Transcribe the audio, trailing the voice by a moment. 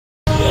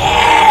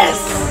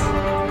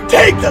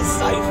Take the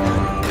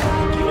siphon.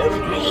 Give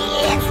me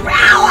its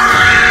power.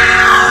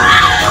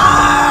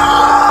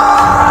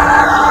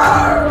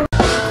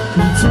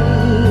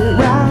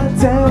 Right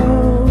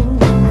down.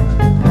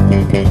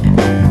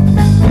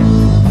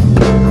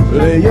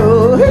 Lay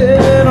your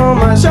head on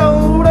my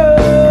shoulder.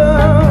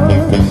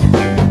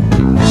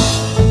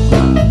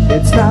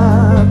 It's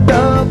not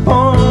the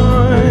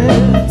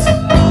point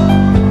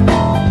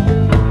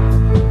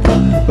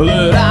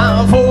that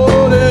I've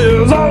for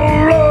is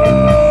over.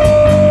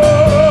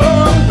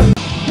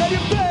 Can you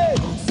play,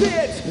 see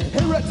it,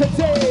 hear it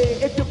today?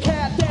 If you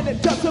can't, then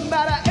it doesn't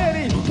matter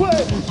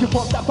anyway. You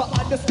won't have to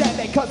understand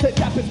it, cause it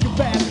happens too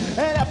fast.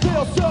 And I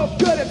feel so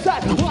good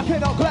inside,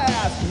 walking on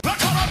glass.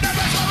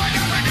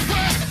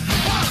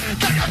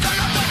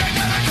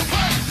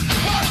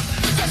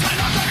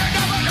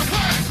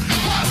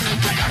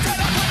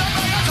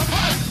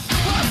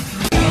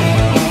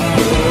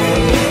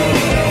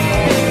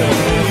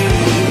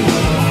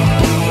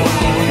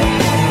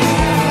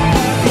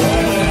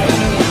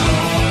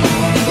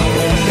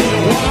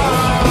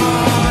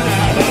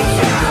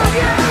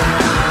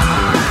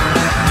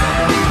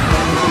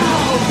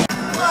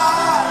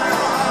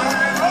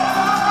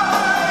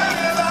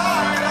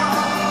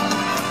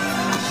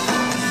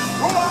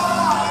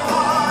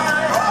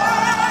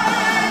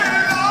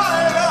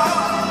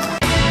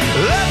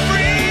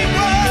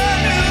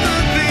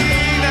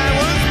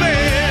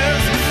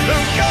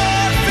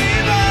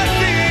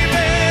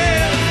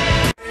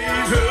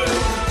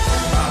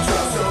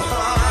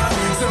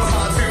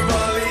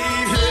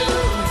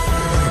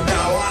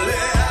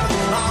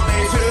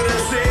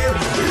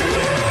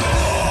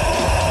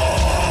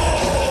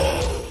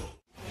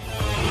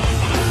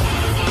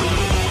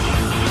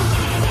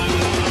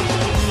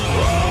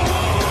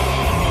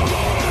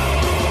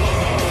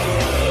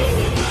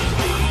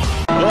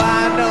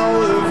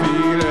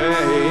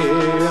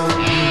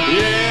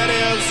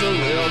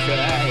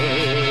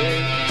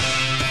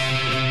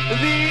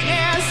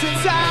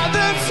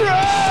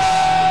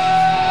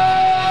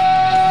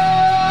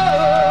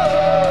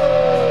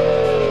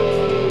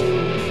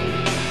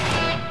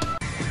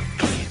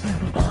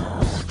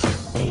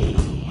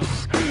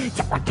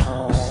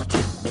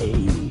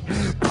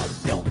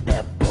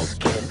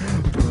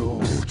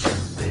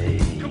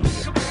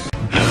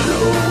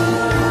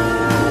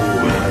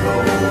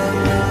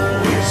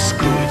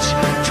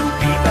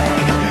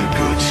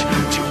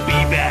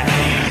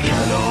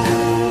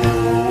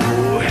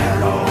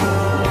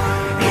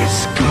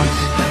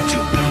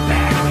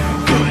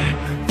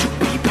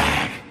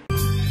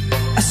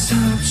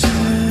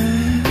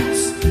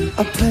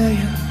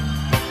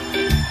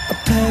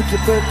 The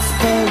birds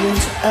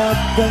parents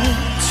out there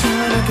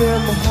trying to get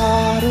my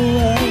heart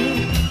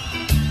away.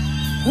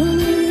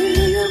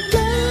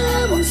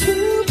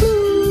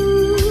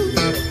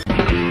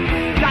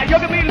 Now you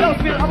can be low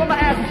speed, I'm on my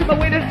ass, to my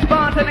windows, to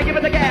bonds, and I give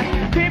it the gas.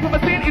 Came from a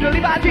scene, either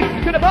leave ID,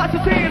 to the boss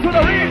of scenes with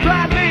a real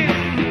drive me.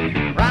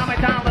 Round my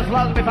town, let's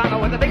love me, find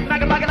out when the thing's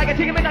knocking like a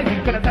chicken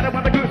midnight. Gonna set it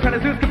when my goose, trying to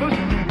Zeus caboose.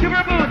 Give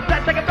her a boost,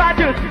 that's like a fried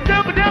juice.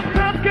 Double, double,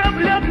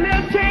 come, love,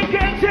 take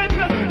it, take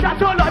it.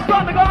 That's all I'm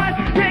from the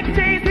garden, take it,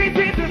 take it,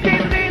 take it, take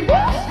it.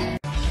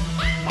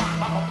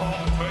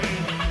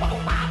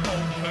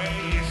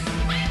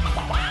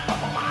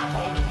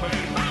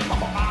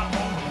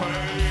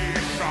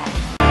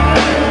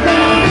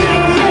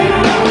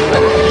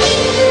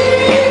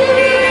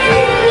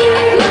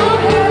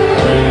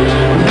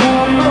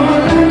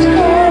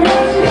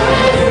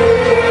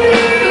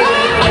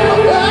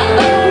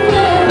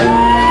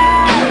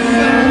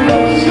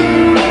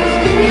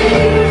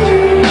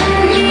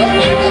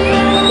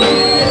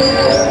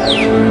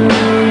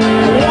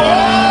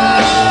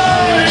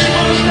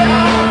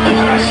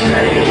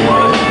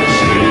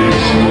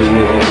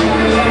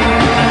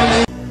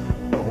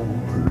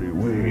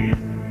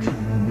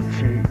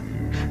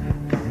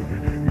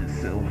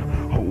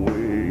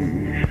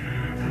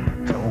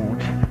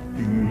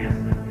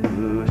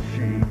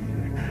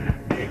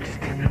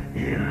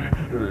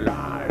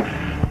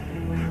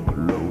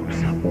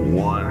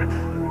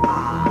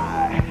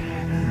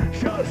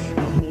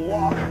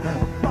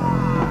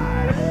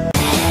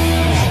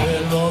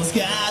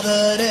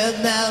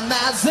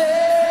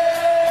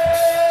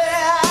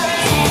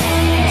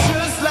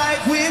 Just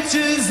like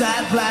witches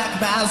that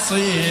black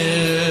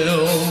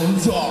myself.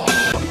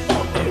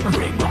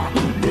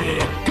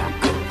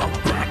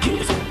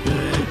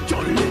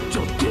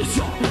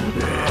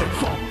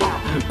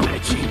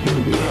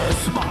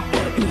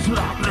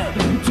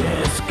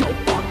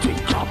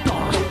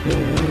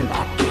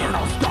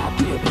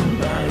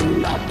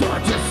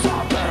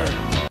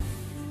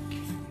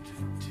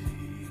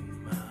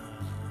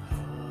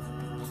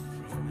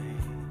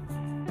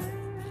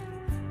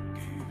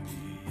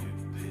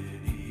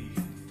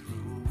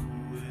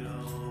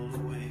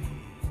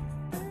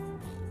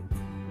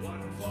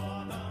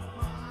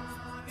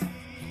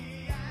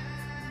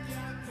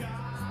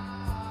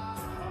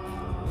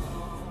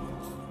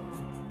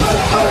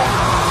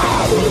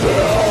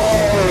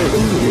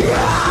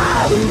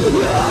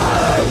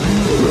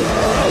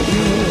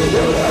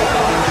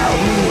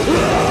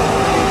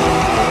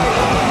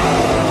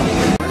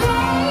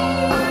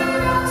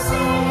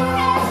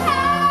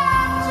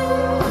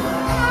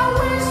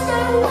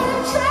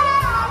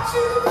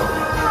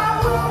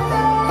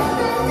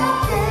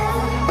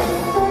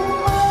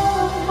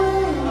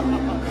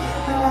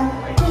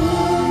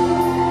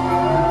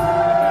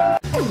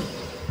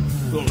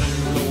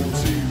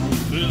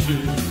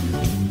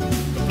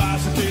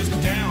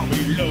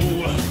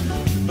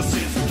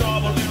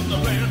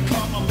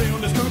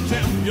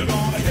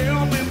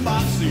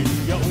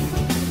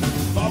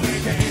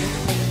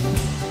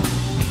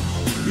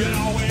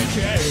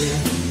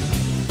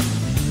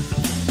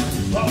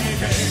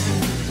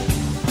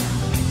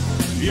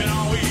 You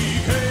know we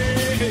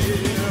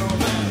came,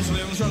 man,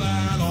 slim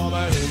shine all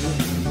my head.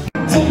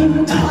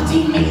 Deep, down,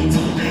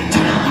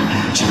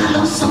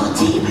 so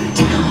deep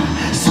down,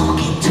 so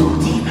get too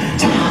deep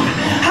down.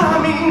 I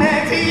mean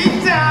that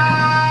deep down.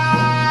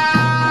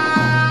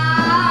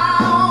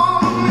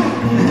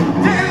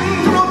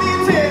 Then throw me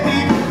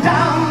deep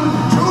down,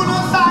 to the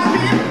side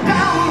deep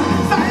down,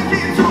 side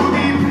get too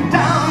deep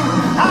down.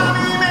 I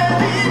mean that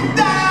deep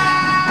down.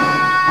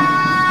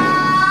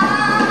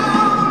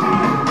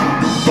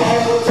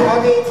 Then throw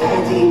me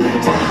deep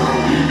down,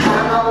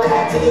 I'm all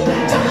that deep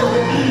down,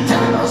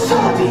 down so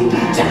deep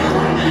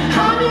down. I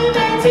mean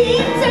that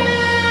deep down.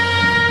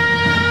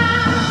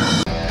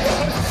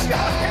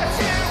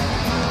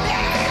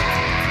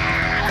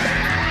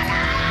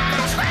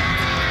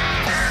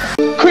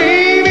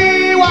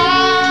 Creamy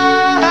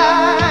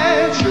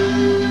white,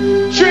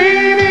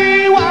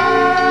 dreamy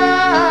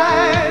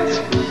white,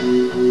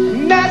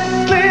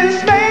 nestless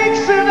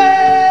makes a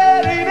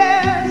very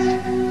nest.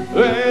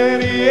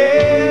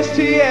 N-E-S-T-L-E-S,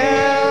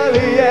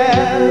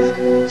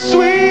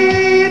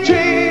 sweet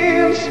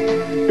dreams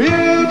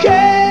you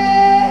can't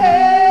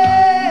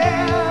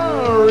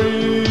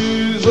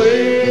resist.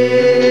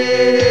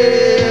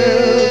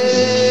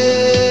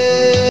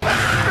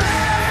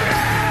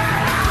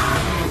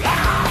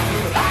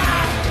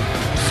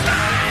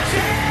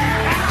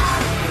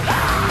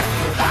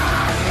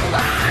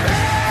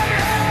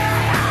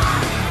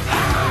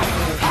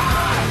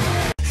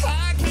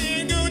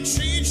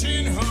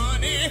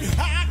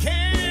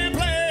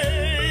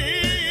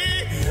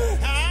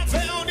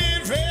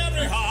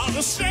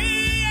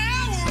 Stay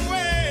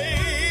away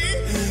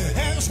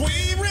as we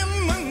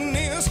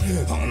reminisce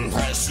on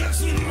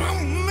precious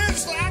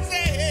moments like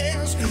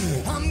this.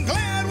 I'm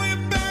glad we're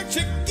back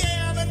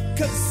together,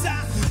 'cause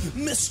I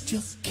missed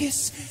your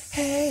kiss.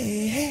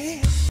 Hey,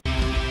 hey.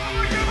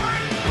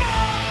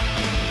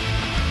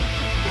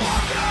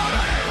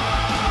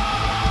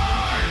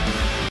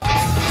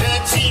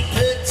 Petit,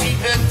 petit,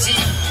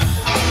 petit,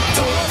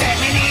 tout est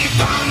mini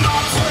dans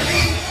notre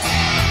vie.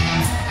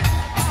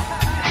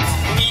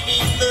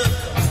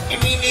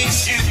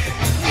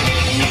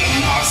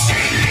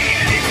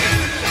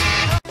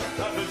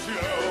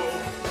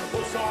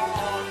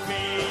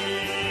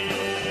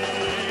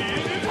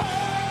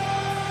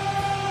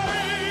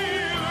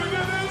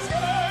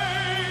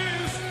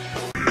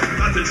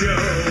 The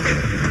joke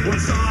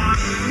was on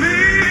me.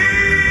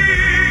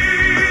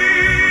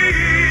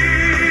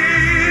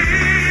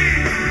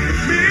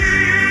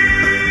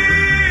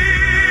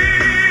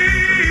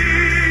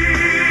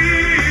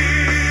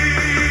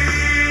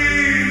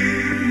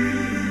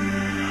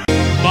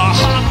 My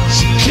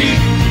heart's keep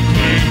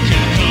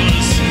breaking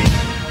 'cause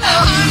I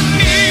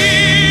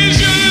need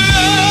your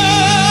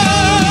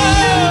love.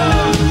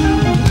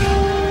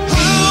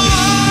 I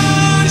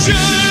want your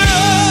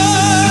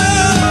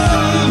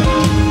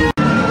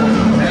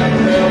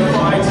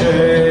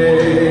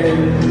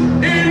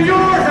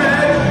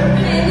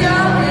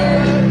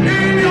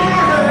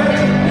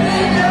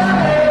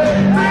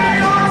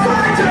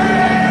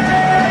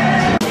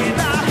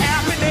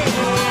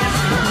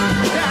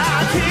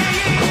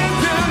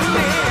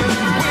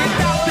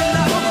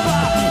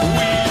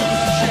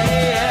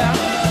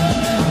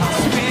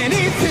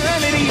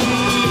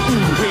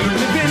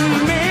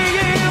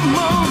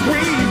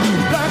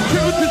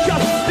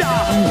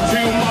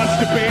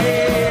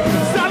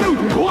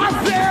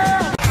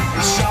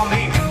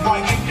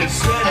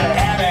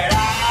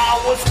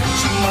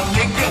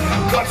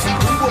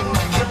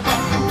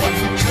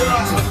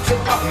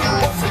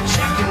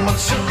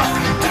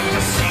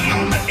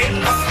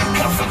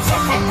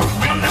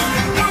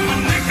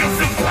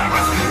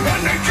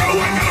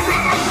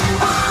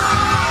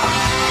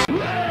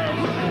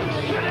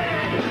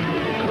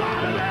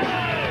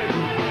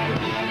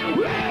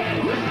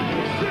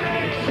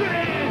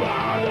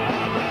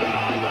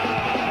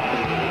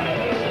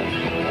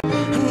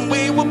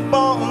We were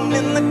born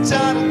in the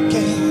dark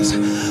days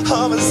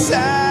of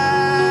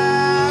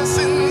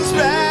assassin's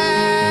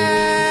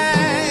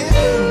right.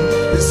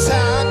 This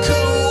how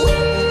cool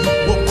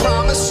will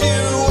promise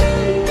you.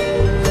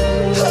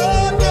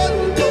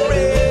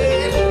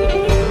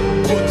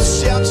 Put the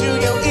shell to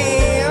your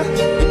ear,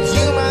 and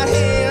you might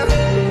hear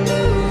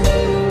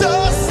the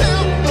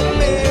sound of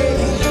me.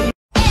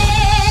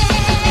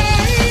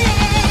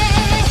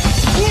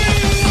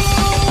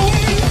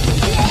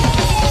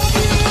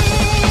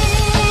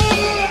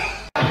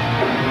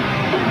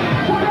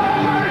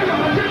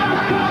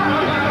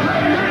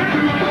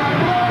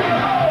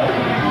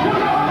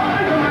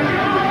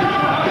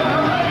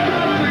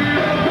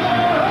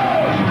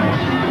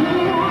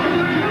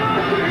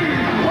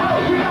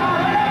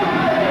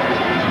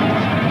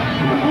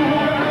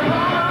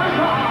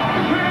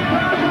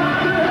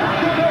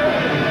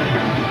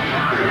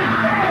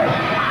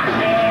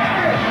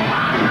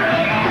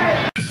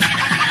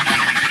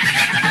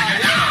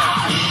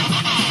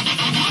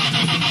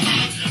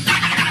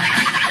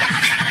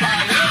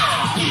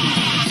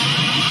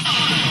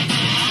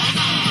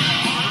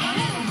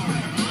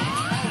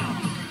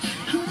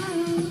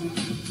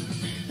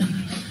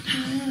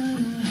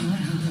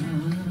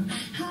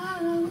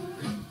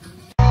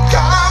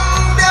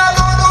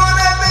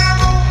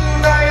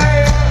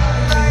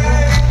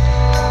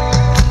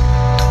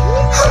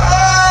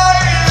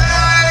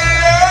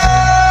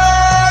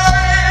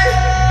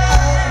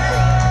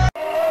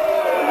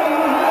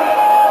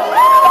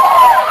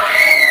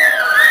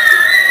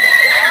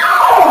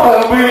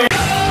 on me.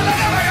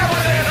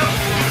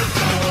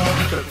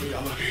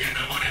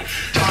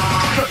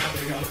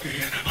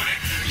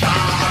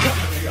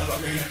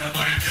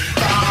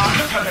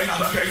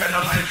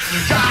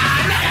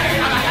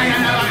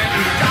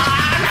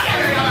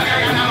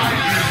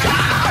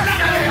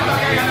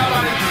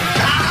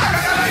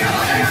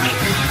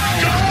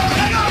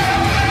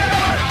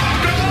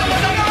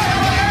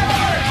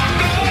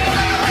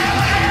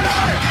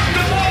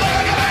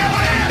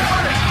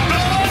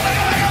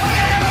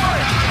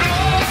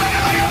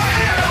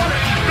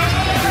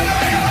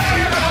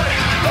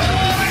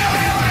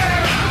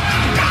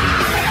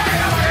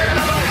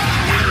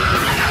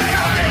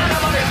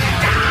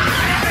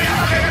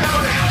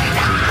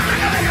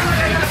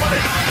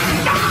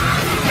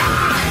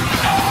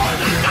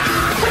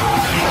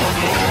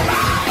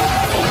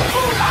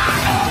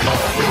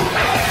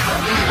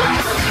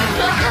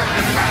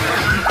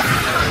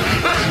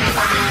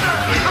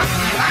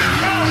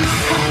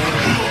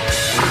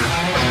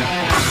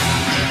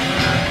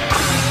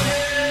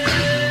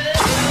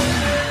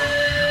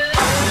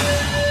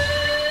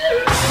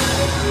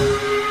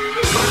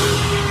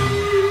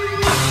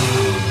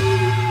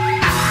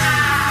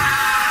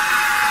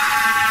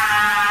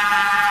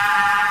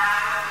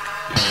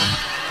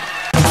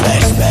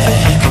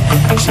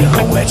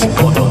 Silhouette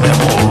for the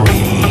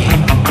memory.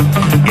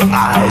 Your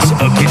eyes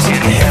are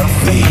getting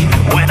healthy.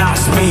 When I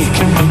speak,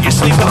 you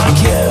sleep on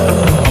you.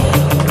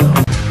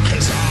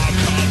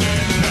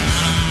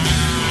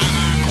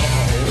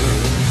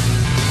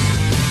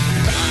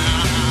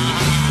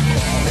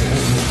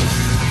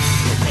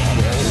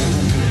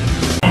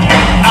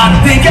 I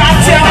think I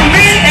tell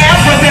me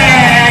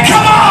everything.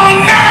 Come on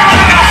now.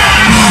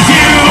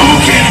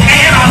 You can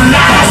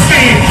analyze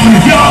me.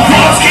 Your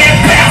words can't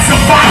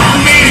pacify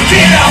me.